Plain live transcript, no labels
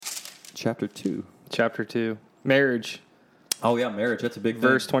chapter 2. Chapter 2. Marriage. Oh, yeah, marriage. That's a big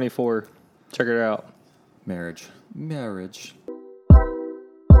Verse thing. 24. Check it out. Marriage. Marriage.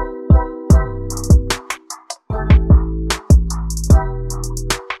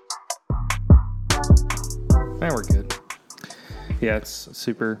 Man, we're good. Yeah, it's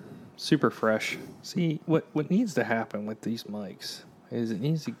super fresh. See, what needs to happen with these mics is it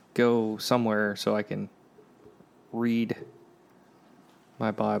needs to go somewhere so I can read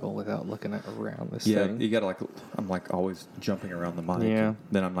my Bible without looking around this Yeah, thing. you gotta I'm always jumping around the mic. Yeah. And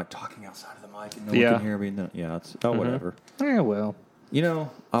then I'm talking outside of the mic and no one Yeah. can hear me. It's whatever. Yeah, well.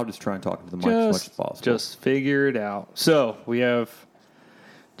 I'll just try and talk into the mic as much as possible. Just figure it out. So, we have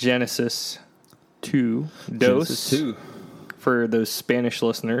Genesis 2. Genesis 2. For those Spanish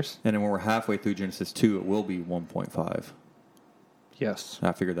listeners. And then when we're halfway through Genesis 2, it will be 1.5. Yes.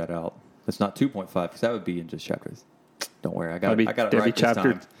 I figured that out. It's not 2.5 because that would be in just chapters. Don't worry, I got it That'd be right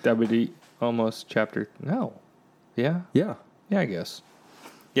chapter, this time. that would be almost chapter. No. Yeah? Yeah. Yeah, I guess.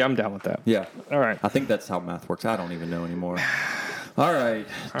 Yeah, I'm down with that. Yeah. All right. I think that's how math works. I don't even know anymore. All right.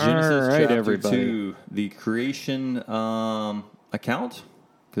 Genesis All right, chapter everybody. 2, the creation account.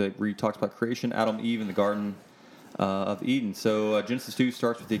 Where he talks about creation, Adam, Eve, in the Garden of Eden. So Genesis 2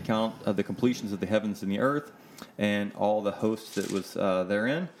 starts with the account of the completions of the heavens and the earth and all the hosts that was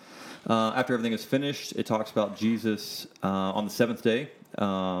therein. After everything is finished, it talks about Jesus on the seventh day,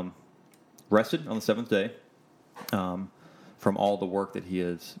 rested on the seventh day from all the work that he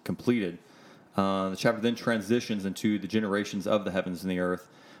has completed. The chapter then transitions into the generations of the heavens and the earth.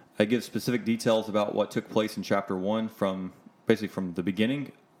 It gives specific details about what took place in chapter 1 from the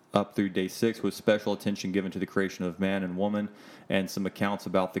beginning up through day 6, with special attention given to the creation of man and woman, and some accounts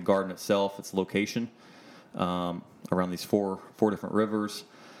about the garden itself, its location, around these four different rivers.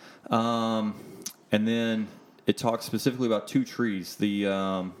 And then it talks specifically about two trees.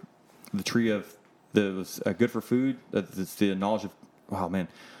 The tree that was good for food. That's the knowledge of. Wow, man,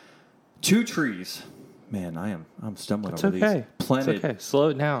 two trees. Man, I'm stumbling over okay. these. Planted It's okay. Slow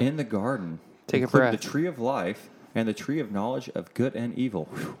it down. in the garden. Take a including breath. The tree of life and the tree of knowledge of good and evil.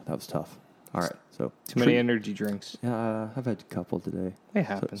 Whew, that was tough. All right, so Too many energy drinks. I've had a couple today. It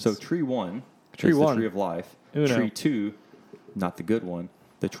happens. So tree 1, Tree is one. the tree of life. Uno. Tree 2, not the good one,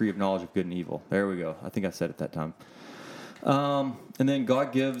 the tree of knowledge of good and evil. There we go. I think I said it that time. And then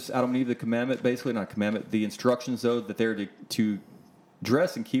God gives Adam and Eve the commandment, basically not commandment, the instructions though that they're to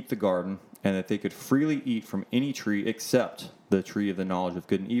dress and keep the garden, and that they could freely eat from any tree except the tree of the knowledge of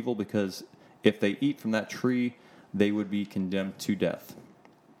good and evil, because if they eat from that tree, they would be condemned to death.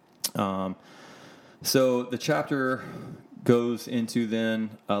 So the chapter goes into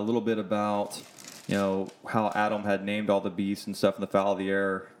then a little bit about, how Adam had named all the beasts and stuff in the fowl of the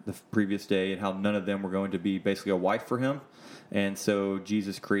air the previous day, and how none of them were going to be basically a wife for him. And so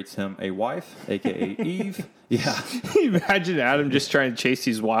Jesus creates him a wife, a.k.a. Eve. Yeah. Can you imagine Adam just trying to chase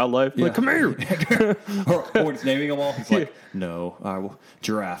these wildlife? Yeah. Like, come here. or when he's naming them all, he's like, no,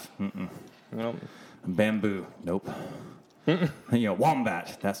 giraffe, Well, bamboo, nope.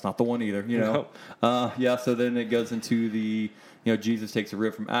 Wombat, that's not the one either, So then it goes into the, Jesus takes a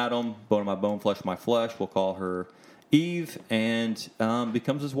rib from Adam, bone of my bone, flesh of my flesh. We'll call her Eve, and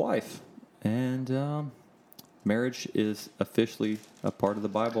becomes his wife. And marriage is officially a part of the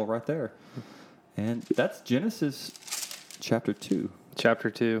Bible right there. And that's Genesis chapter 2. chapter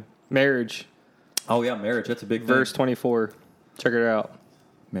 2. Marriage. Oh, yeah, marriage. That's a big Verse thing. 24. Check it out.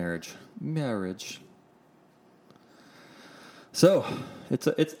 Marriage. So,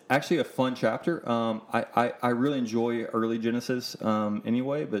 it's actually a fun chapter. I really enjoy early Genesis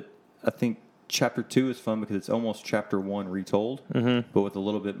anyway, but I think chapter 2 is fun because it's almost chapter 1 retold, but with a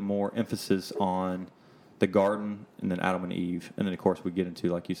little bit more emphasis on the garden and then Adam and Eve. And then, of course, we get into,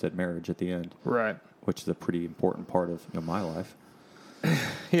 like you said, marriage at the end. Right. Which is a pretty important part of my life.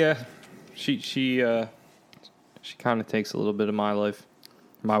 Yeah. She kind of takes a little bit of my life.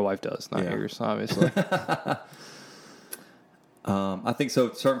 My wife does, not yours, obviously. I think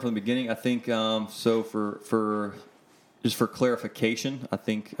so. Starting from the beginning, I think so. For clarification, I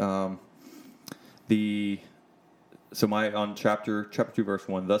think on chapter 2, verse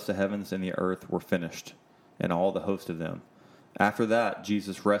 1. Thus the heavens and the earth were finished, and all the host of them. After that,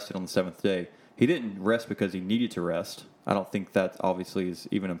 Jesus rested on the seventh day. He didn't rest because he needed to rest. I don't think that obviously is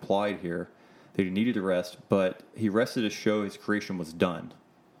even implied here that he needed to rest, but he rested to show his creation was done.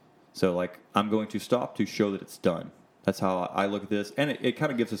 So, I'm going to stop to show that it's done. That's how I look at this. And it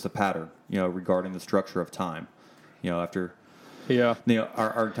kind of gives us a pattern, regarding the structure of time. After,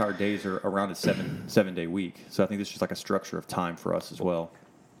 our entire days are around a seven-day week. So I think this is just like a structure of time for us as well.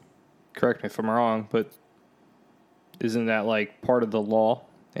 Correct me if I'm wrong, but isn't that part of the law?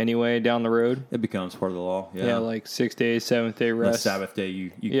 anyway down the road. It becomes part of the law. Yeah, like 6 days, seventh day The rest. Sabbath day,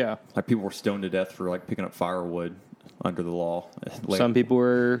 you Yeah. like people were stoned to death for like picking up firewood under the law. Some people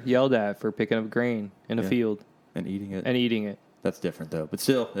were yelled at for picking up grain in a field and eating it. and eating it. That's different though, but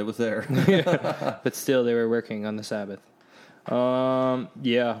still, it was there. But still, they were working on the Sabbath.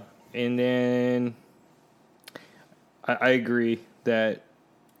 Yeah, and then I agree that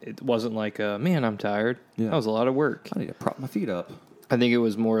it wasn't like, man, I'm tired. Yeah. That was a lot of work. I need to prop my feet up. I think it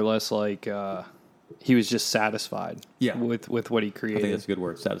was more or less like he was just satisfied. Yeah. with what he I created. think that's a good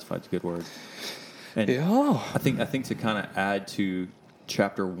word. Satisfied's a good word. And Yeah. I think to kind of add to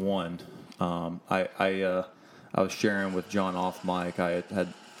chapter 1, I was sharing with John off mic. I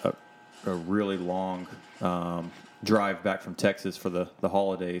had a really long drive back from Texas for the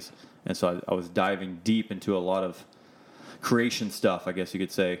holidays, and so I was diving deep into a lot of creation stuff, I guess you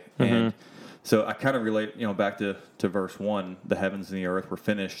could say. And so I kind of relate, back to verse 1, the heavens and the earth were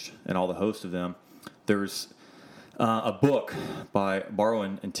finished and all the host of them. There's a book by Barrow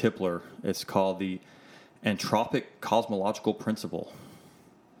and Tipler. It's called The Anthropic Cosmological Principle.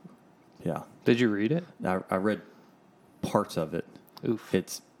 Yeah. Did you read it? I read parts of it. Oof.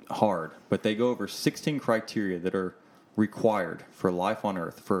 It's hard, but they go over 16 criteria that are required for life on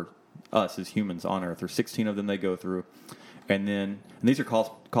Earth, for us as humans on Earth. There's 16 of them they go through. And these are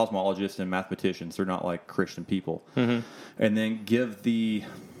cosmologists and mathematicians. They're not like Christian people. And then give the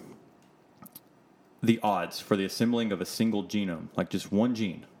odds for the assembling of a single genome, like just one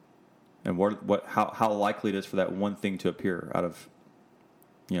gene, and how likely it is for that one thing to appear out of,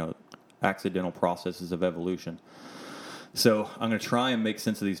 accidental processes of evolution. So I'm going to try and make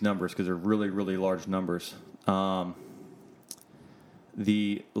sense of these numbers because they're really, really large numbers.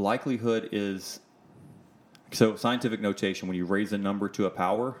 The likelihood is, so scientific notation, when you raise a number to a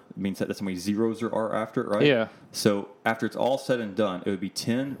power, it means that that's how many zeros there are after it, right? Yeah. So after it's all said and done, it would be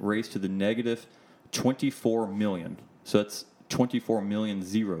 10 raised to the negative 24 million. So that's 24 million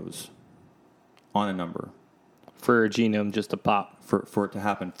zeros on a number. For a genome just to pop. For it to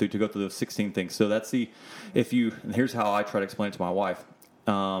happen, to go through those 16 things. So that's and here's how I try to explain it to my wife,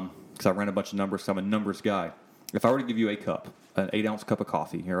 because I ran a bunch of numbers, so I'm a numbers guy. If I were to give you a cup, an 8-ounce cup of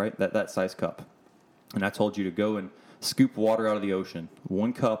coffee, right, that size cup, and I told you to go and scoop water out of the ocean,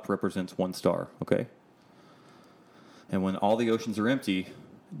 1 cup represents 1 star, okay? And when all the oceans are empty,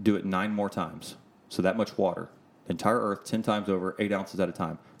 do it 9 more times. So that much water. The entire Earth, 10 times over, 8 ounces at a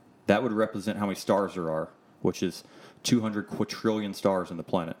time. That would represent how many stars there are, which is 200 quadrillion stars in the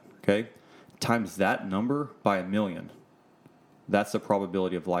planet, okay? Times that number by 1 million. That's the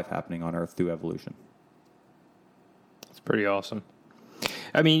probability of life happening on Earth through evolution. It's pretty awesome.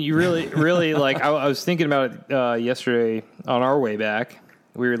 I mean, you really like, I was thinking about it yesterday on our way back.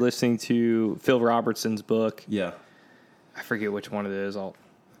 We were listening to Phil Robertson's book. Yeah. I forget which one it is. I'll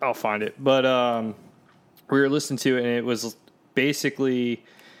find it. But we were listening to it, and it was basically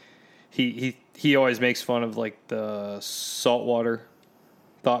he always makes fun of like the saltwater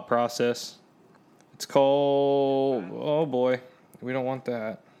thought process. It's called, oh boy, we don't want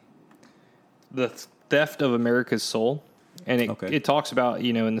that. The Theft of America's Soul. And it talks about,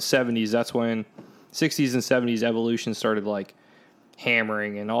 in the 70s, that's when 60s and 70s evolution started like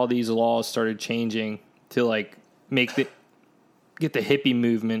hammering, and all these laws started changing to like get the hippie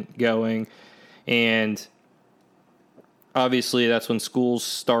movement going. And obviously that's when schools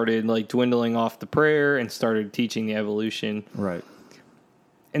started like dwindling off the prayer and started teaching the evolution. Right.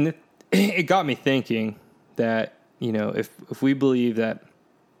 And it got me thinking that, if we believe that,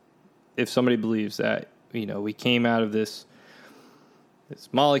 if somebody believes that, we came out of this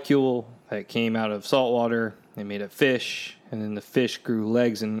molecule that came out of salt water, they made a fish, and then the fish grew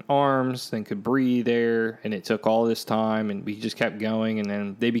legs and arms, then could breathe air, and it took all this time, and we just kept going, and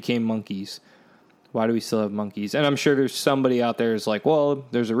then they became monkeys. Why do we still have monkeys? And I'm sure there's somebody out there who's like, well,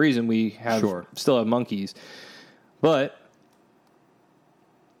 there's a reason we still have monkeys. But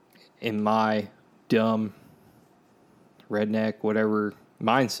in my dumb redneck, whatever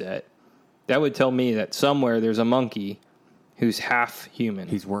mindset, that would tell me that somewhere there's a monkey who's half human.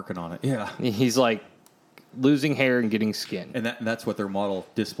 He's working on it. Yeah. He's like losing hair and getting skin. And that's what their model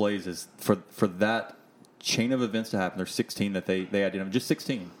displays is for that chain of events to happen. There's 16 that they identify. Just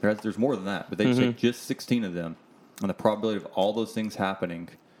 16. There's more than that, but they take just 16 of them. And the probability of all those things happening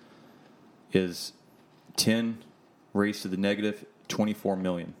is 10 raised to the negative 24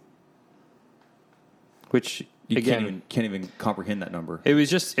 million. Which you again can't even comprehend that number. It was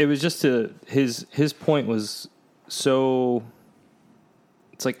just to his point was so.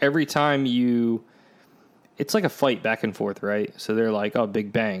 It's like every time it's like a fight back and forth, right? So they're like, oh,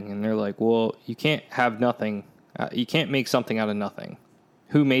 Big Bang. And they're like, well, you can't have nothing. You can't make something out of nothing.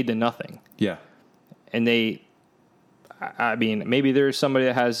 who made the nothing? Yeah. And I mean, maybe there's somebody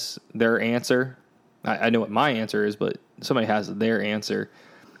that has their answer. I know what my answer is, but somebody has their answer.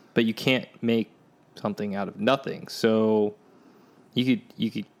 But you can't make something out of nothing. So you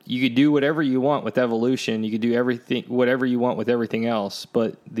could do whatever you want with evolution. You could do whatever you want with everything else.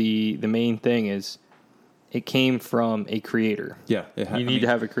 But the main thing is, it came from a creator. Yeah. You need to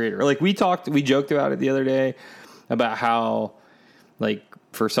have a creator. Like we joked about it the other day about how, like,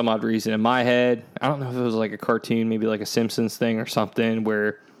 for some odd reason in my head, I don't know if it was like a cartoon, maybe like a Simpsons thing or something,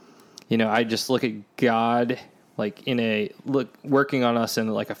 where, you know, I just look at God like working on us in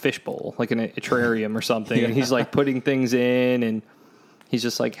like a fishbowl, like in a terrarium or something. Yeah. And he's like putting things in, and he's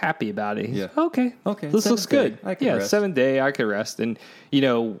just like happy about it. He's okay, this looks good. Rest. 7th day I could rest. And, you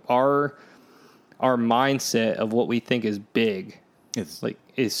know, our mindset of what we think is big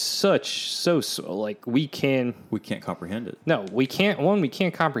is so like we can't comprehend it. No, we can't. One, we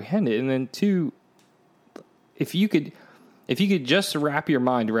can't comprehend it, and then two, if you could just wrap your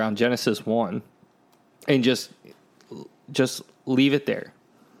mind around Genesis 1 and just leave it there,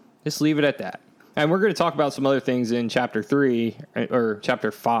 just leave it at that. And we're going to talk about some other things in chapter 3 or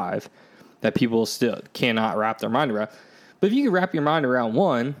chapter 5 that people still cannot wrap their mind around. But if you can wrap your mind around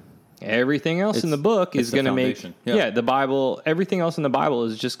 1. Everything else in the book is going to make the Bible. Everything else in the Bible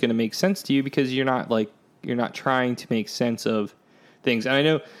is just going to make sense to you because you're not trying to make sense of things. And I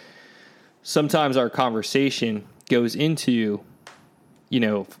know sometimes our conversation goes into, you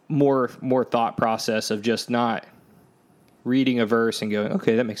know, more thought process of just not reading a verse and going,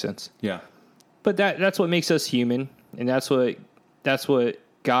 okay, that makes sense. Yeah. But that's what makes us human, and that's what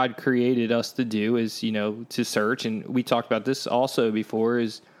God created us to do, is, you know, to search. And we talked about this also before,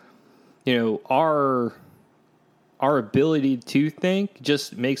 is, you know, our ability to think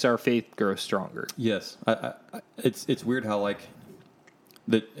just makes our faith grow stronger. Yes. It's weird how, like,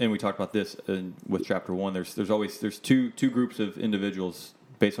 that, and we talked about this with chapter 1. There's two groups of individuals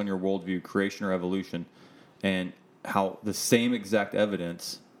based on your worldview, creation or evolution, and how the same exact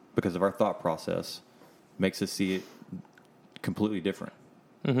evidence, because of our thought process, makes us see it completely different.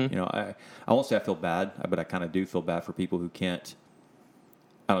 Mm-hmm. You know, I won't say I feel bad, but I kind of do feel bad for people who can't,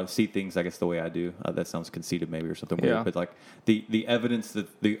 I don't know, see things, I guess, the way I do. That sounds conceited maybe or something weird. But like the evidence,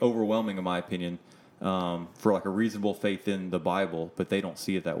 the overwhelming, in my opinion, for like a reasonable faith in the Bible, but they don't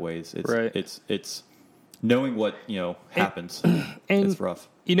see it that way. It's knowing what, you know, happens. And it's rough.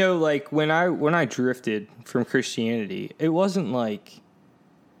 You know, like when I drifted from Christianity, it wasn't like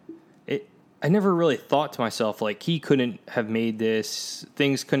I never really thought to myself, like, he couldn't have made this,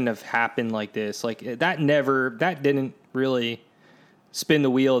 things couldn't have happened like this. Like that didn't really spin the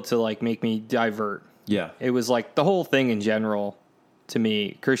wheel to like make me divert. Yeah. It was like the whole thing in general, to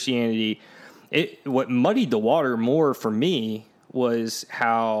me, Christianity, what muddied the water more for me was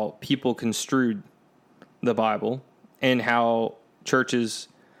how people construed the Bible and how churches,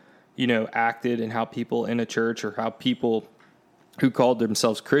 you know, acted, and how people in a church or how people who called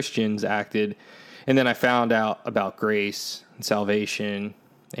themselves Christians acted. And then I found out about grace and salvation,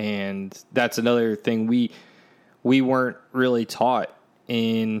 and that's another thing we weren't really taught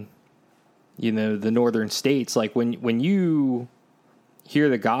in, you know, the northern states. Like when you hear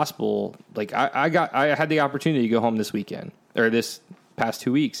the gospel, like I had the opportunity to go home this weekend or this past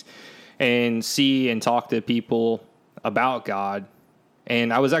 2 weeks and see and talk to people about God.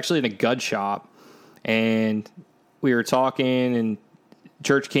 And I was actually in a gut shop, and we were talking, and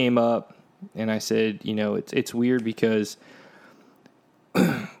church came up, and I said, you know, it's weird because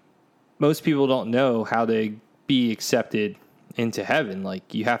most people don't know how to be accepted into heaven.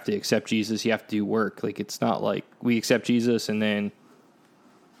 Like, you have to accept Jesus, you have to do work. Like, it's not like we accept Jesus and then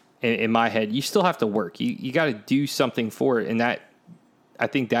in my head, you still have to work. You got to do something for it. And that, I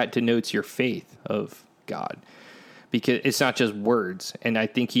think that denotes your faith of God, because it's not just words. And I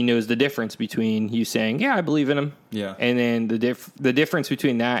think he knows the difference between you saying, yeah, I believe in him. Yeah. And then the difference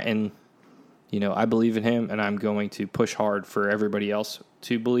between that and, you know, I believe in him and I'm going to push hard for everybody else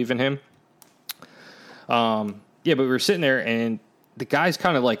to believe in him. Yeah, but we were sitting there and the guys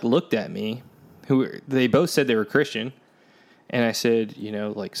kind of like looked at me, they both said they were Christian. And I said, you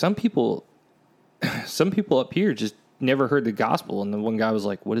know, like some people up here just never heard the gospel. And the one guy was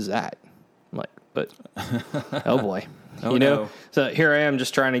like, what is that? I'm like, but, oh boy, you know? No. So here I am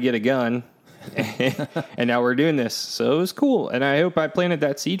just trying to get a gun and now we're doing this. So it was cool. And I hope I planted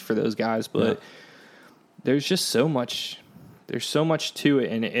that seed for those guys, but there's just so much, there's so much to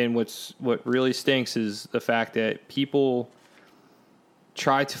it. And what really stinks is the fact that people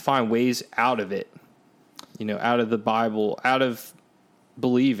try to find ways out of it, you know, out of the Bible, out of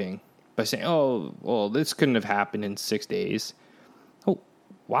believing by saying, oh, well, this couldn't have happened in 6 days. Oh,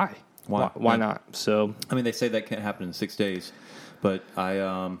 why? Why? Why not? So, I mean, they say that can't happen in 6 days, but I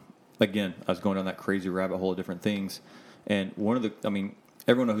was going down that crazy rabbit hole of different things, and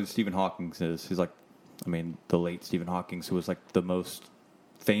everyone knows who Stephen Hawking is. He's like, the late Stephen Hawking, who was like the most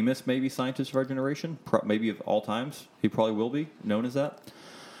famous maybe scientist of our generation, maybe of all times. He probably will be known as that.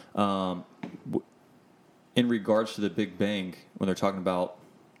 In regards to the Big Bang, when they're talking about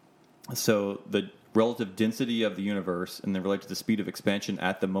the relative density of the universe and then related to the speed of expansion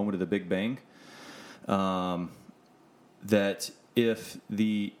at the moment of the Big Bang, that if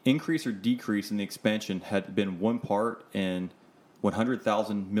the increase or decrease in the expansion had been 1 part in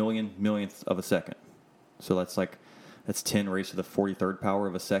 100,000 millionth of a second, so that's 10 raised to the 43rd power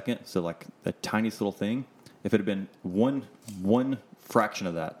of a second, so like the tiniest little thing, if it had been one fraction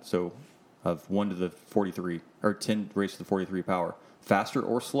of that, so of 1 to the 43, or 10 raised to the 43 power, faster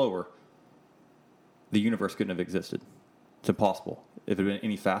or slower, the universe couldn't have existed. It's impossible. If it had been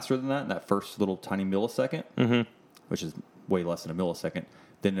any faster than that, in that first little tiny millisecond, which is way less than a millisecond,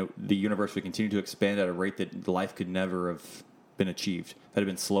 then the universe would continue to expand at a rate that life could never have been achieved. If it had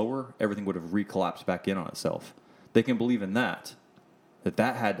been slower, everything would have recollapsed back in on itself. They can believe in that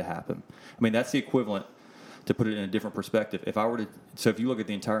had to happen. That's the equivalent, to put it in a different perspective. If you look at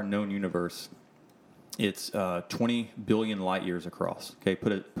the entire known universe, it's 20 billion light years across. Okay,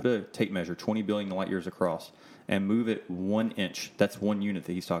 put a tape measure 20 billion light years across and move it 1 inch. That's 1 unit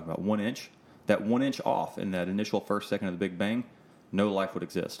that he's talking about. 1 inch. That 1 inch off in that initial first second of the Big Bang, no life would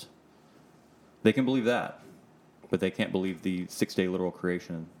exist. They can believe that, but they can't believe the 6-day literal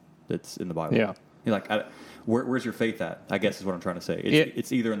creation that's in the Bible. Yeah. You're like, where's your faith at? I guess is what I'm trying to say.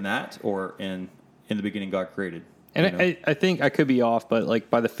 It's either in that or in the beginning God created. And I think I could be off, but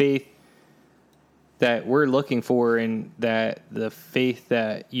like by the faith that we're looking for, and that the faith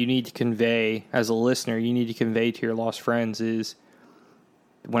that you need to convey as a listener, you need to convey to your lost friends, is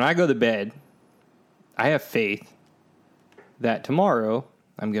when I go to bed, I have faith that tomorrow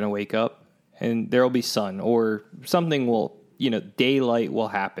I'm going to wake up and there will be sun, or something will, daylight will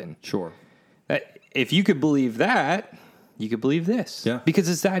happen. Sure. If you could believe that, you could believe this. Yeah. Because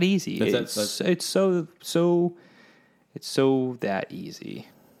it's that easy. It's so that easy.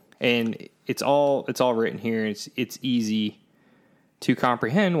 And it's all written here. It's easy to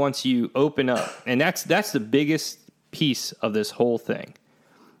comprehend once you open up. And that's the biggest piece of this whole thing.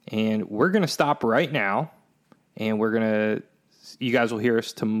 And we're going to stop right now, and you guys will hear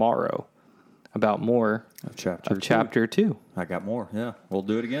us tomorrow about more of chapter 2. I got more. Yeah. We'll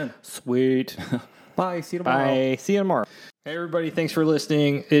do it again. Sweet. Bye. See you tomorrow. Bye. See you tomorrow. Hey, everybody. Thanks for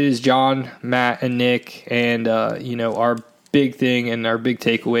listening. It is John, Matt, and Nick. And, our big thing and our big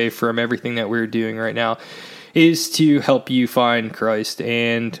takeaway from everything that we're doing right now is to help you find Christ.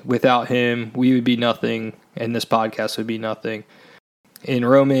 And without him, we would be nothing, and this podcast would be nothing. In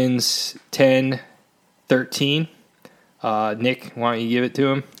Romans 10:13, Nick, why don't you give it to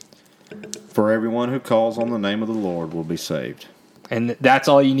him? For everyone who calls on the name of the Lord will be saved. And that's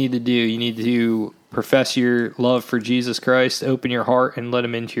all you need to do. You need to profess your love for Jesus Christ, open your heart, and let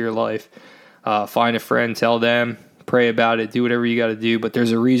him into your life. Find a friend, tell them, pray about it, do whatever you got to do. But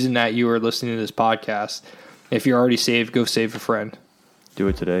there's a reason that you are listening to this podcast. If you're already saved, go save a friend. Do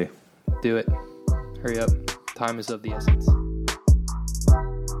it today. Do it. Hurry up. Time is of the essence.